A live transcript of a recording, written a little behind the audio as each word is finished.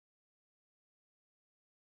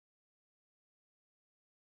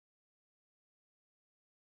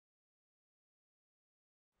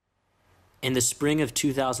In the spring of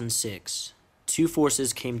 2006, two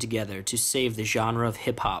forces came together to save the genre of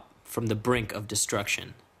hip-hop from the brink of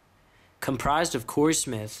destruction. Comprised of Corey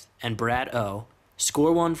Smith and Brad O,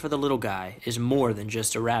 Score One for the Little Guy is more than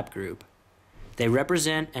just a rap group. They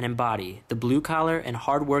represent and embody the blue-collar and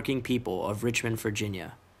hard-working people of Richmond,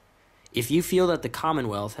 Virginia. If you feel that the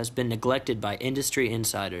Commonwealth has been neglected by industry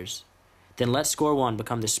insiders, then let Score One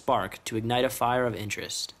become the spark to ignite a fire of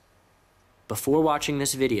interest. Before watching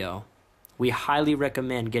this video, we highly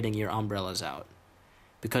recommend getting your umbrellas out,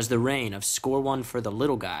 because the reign of Score One for the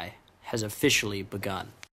Little Guy has officially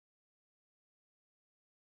begun.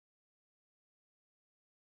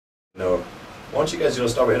 Why don't you guys,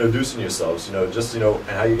 start by introducing yourselves, and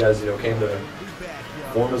how you guys, came to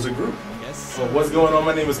form as a group. So what's going on?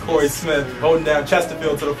 My name is Corey Smith, holding down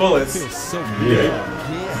Chesterfield to the fullest. Feels so good.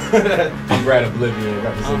 Yeah. I'm Brad Oblivion,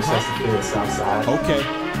 representing Chesterfield Southside. Okay.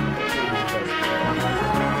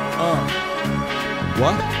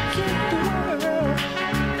 What?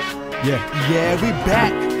 Yeah, we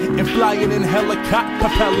back and flying in helicopter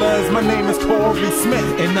propellers. My name is Corey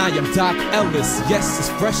Smith, and I am Doc Ellis. Yes, it's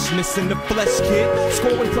freshness in the flesh, kid.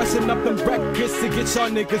 Scoring, pressing up them records to get y'all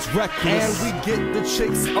niggas reckless. And we get the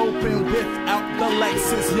chicks open without the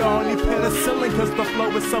Lexus. Y'all need penicillin cause the flow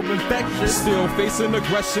is so infectious. Still facing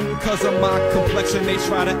aggression cause of my complexion. They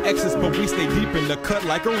try to X us, but we stay deep in the cut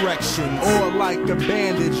like erections. Or like a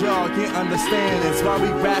bandage, y'all can't understand this. Why we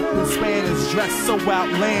rap in Spanish, dressed so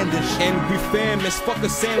outlandish. And we famous, fuck a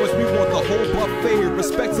sandwich, we want the whole buffet.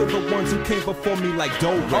 Respect to the ones who came before me like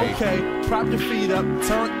Doe Ray. Okay, prop your feet up,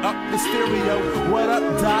 turn up the stereo. What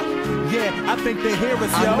up, Doc? Yeah, I think they hear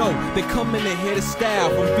us, yo. I know, they come in to hear the style,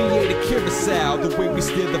 from VA to Curacao. The way we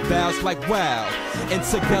steer the valves like wow. And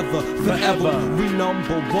together, forever, we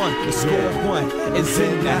number one. The Score One is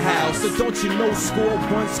in the house. So don't you know Score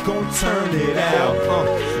One's gon' turn it out?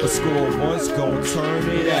 The Score One's gon' turn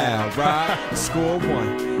it out, right? The Score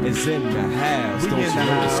One is in the house. Don't you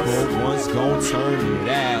know the Score One's gon' turn it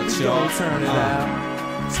out, y'all? Turn it out.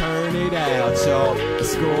 Turn it out, y'all. The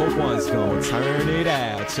Score One's gon' turn it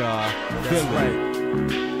out, y'all. That's right.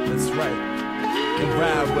 That's right. And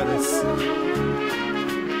ride with us.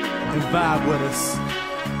 And vibe with us.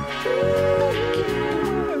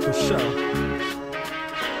 For sure.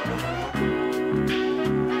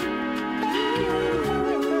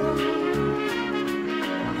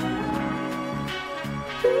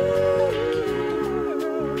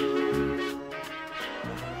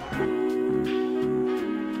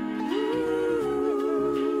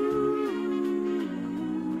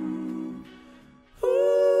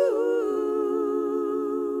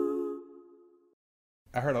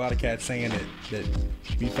 I heard a lot of cats saying that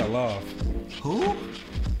we fell off. Who?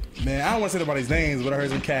 Man, I don't want to say nobody's names, but I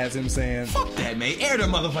heard some cats saying, fuck that, man. Air the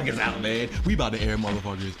motherfuckers out, man. We about to air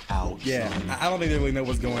motherfuckers out. Yeah, son. I don't think they really know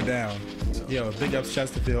what's going down. Yo, big ups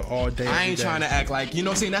Chesterfield all day. I ain't trying to act like, you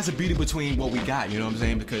know what I'm saying? That's a beauty between what we got, you know what I'm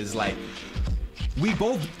saying? Because, like, we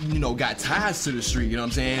both, got ties to the street, you know what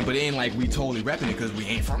I'm saying? But it ain't like we totally repping it because we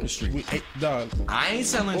ain't from the street. Dog. I ain't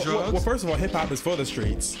selling drugs. Well, first of all, hip-hop is for the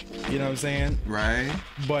streets. You know what I'm saying? Right.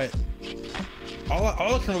 But all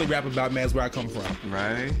I can really rap about, man, is where I come from.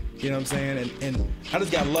 Right. You know what I'm saying? And I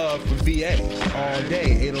just got love for VA all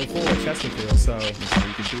day, 804 Chesterfield, so.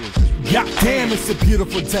 God damn, it's a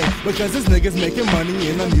beautiful day, because this nigga's making money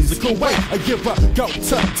in a musical way. I give up, go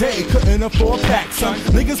today, couldn't afford packs, son.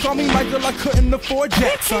 Niggas call me Michael, I couldn't afford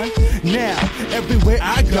Jack, son. Now, everywhere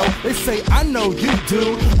I go, they say, I know you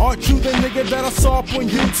do. Aren't you the nigga that I saw up on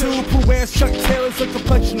YouTube? Who wears Chuck Taylor's the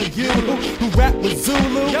complexion of you? Who rap with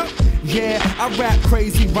Zulu? Yep. Yeah, I rap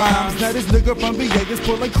crazy rhymes. Now this nigga from VA is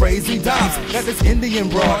pulling crazy dimes. Got this Indian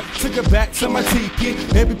broad, took it back to my teepee.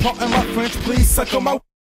 Maybe pardon my French, please suck on my.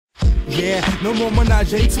 Yeah, no more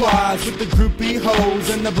menage a trois with the groupie hoes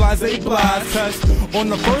and the blase blase. Cause on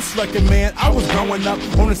the first record, man, I was growing up.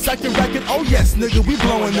 On the second record, oh yes, nigga, we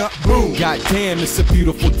blowing up. Boom. God damn, it's a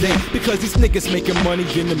beautiful day, because these niggas making money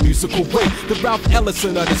in a musical way. The Ralph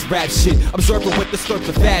Ellison of this rap shit, observing with the skirts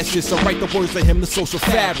of fascists. I write the words of him, the social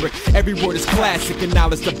fabric. Every word is classic and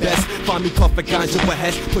knowledge the best. Find me puffin' ganja with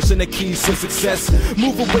Hess, pushing the keys to success.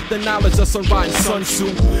 Moving with the knowledge of Sun Ra and Sun Tzu,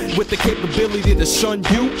 with the capability to shun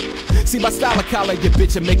you. See my style of collar, your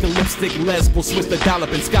bitch, and make a lipstick lesbian. Switch the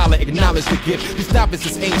dollop and scholar, acknowledge the gift. These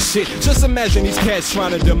novices ain't shit. Just imagine these cats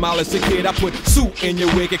trying to demolish a kid. I put suit in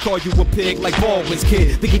your wig and call you a pig like Baldwin's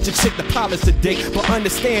kid. They get your chick to polish a dick, but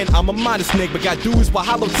understand I'm a modest nigga, but got dudes with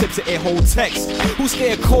hollow tips and hold text. Who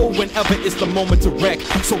stay cold whenever it's the moment to wreck?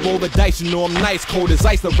 So roll the dice, you know I'm nice, cold as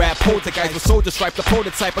ice. The rap poetic guys with soldier stripe, the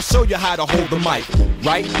prototype. I'll show you how to hold the mic,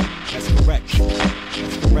 right? That's correct.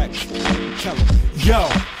 That's correct. Tell 'em. Yo.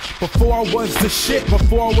 Before I was the shit,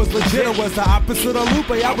 before I was legit, I was the opposite of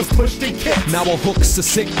Lupe, I was pushed and kicked. Now our hooks are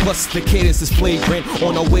sick, plus the cadence is flagrant.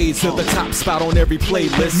 On our way to the top spot on every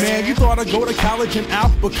playlist. Man, you thought I'd go to college and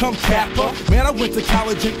out, become Kappa. Man, I went to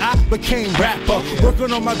college and I became rapper.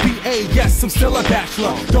 Working on my BA, yes, I'm still a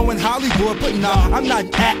bachelor. Going Hollywood, but nah, I'm not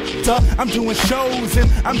an actor. I'm doing shows and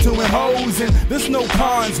I'm doing hoes, and there's no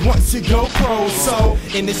cons once you go pro. So,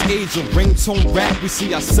 in this age of ringtone rap, we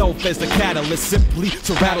see ourselves as the catalyst, simply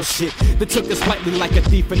to rattle shit that took us lightly like a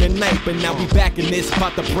thief in the night. But now we back in this,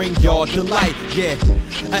 about to bring y'all delight. Yeah,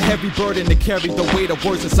 a heavy burden to carry the weight of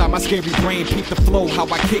words inside my scary brain. Peep the flow, how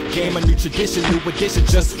I kick game, a new tradition, new edition,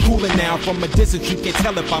 just cooling now. From a distance, you can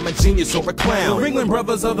tell if I'm a genius or a the clown. Ringling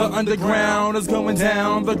Brothers of the underground is going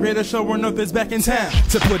down. The greatest show on earth is back in town.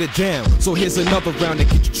 To put it down, so here's another round to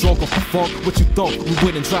get you drunk off the funk. What you thought we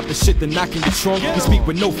wouldn't drop the shit that knocking your trunk? We speak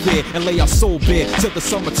with no fear and lay our soul bare till the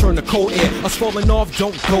summer turn to cold air. Us falling off,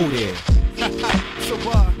 don't go there. So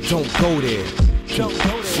Don't go there. don't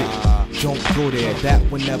go there. Shit, don't go there. That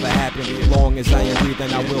will never happen. As long as I am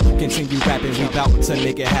breathing, I will continue rapping. We bout to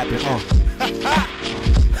make it happen. Score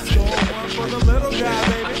one for the little guy,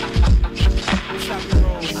 baby. Stop your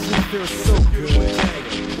roll. It feels so good.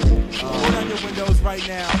 Roll down your windows right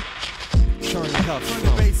now. Turn it up, Turn the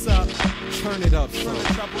son. bass up. Turn it up, Turn son. the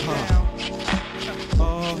treble down.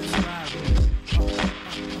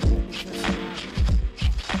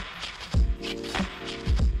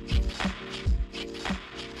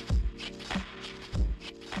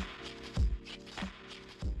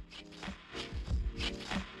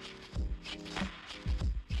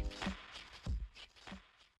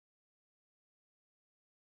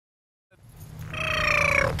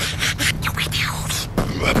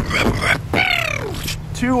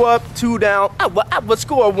 Two up, two down. I would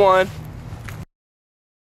score one.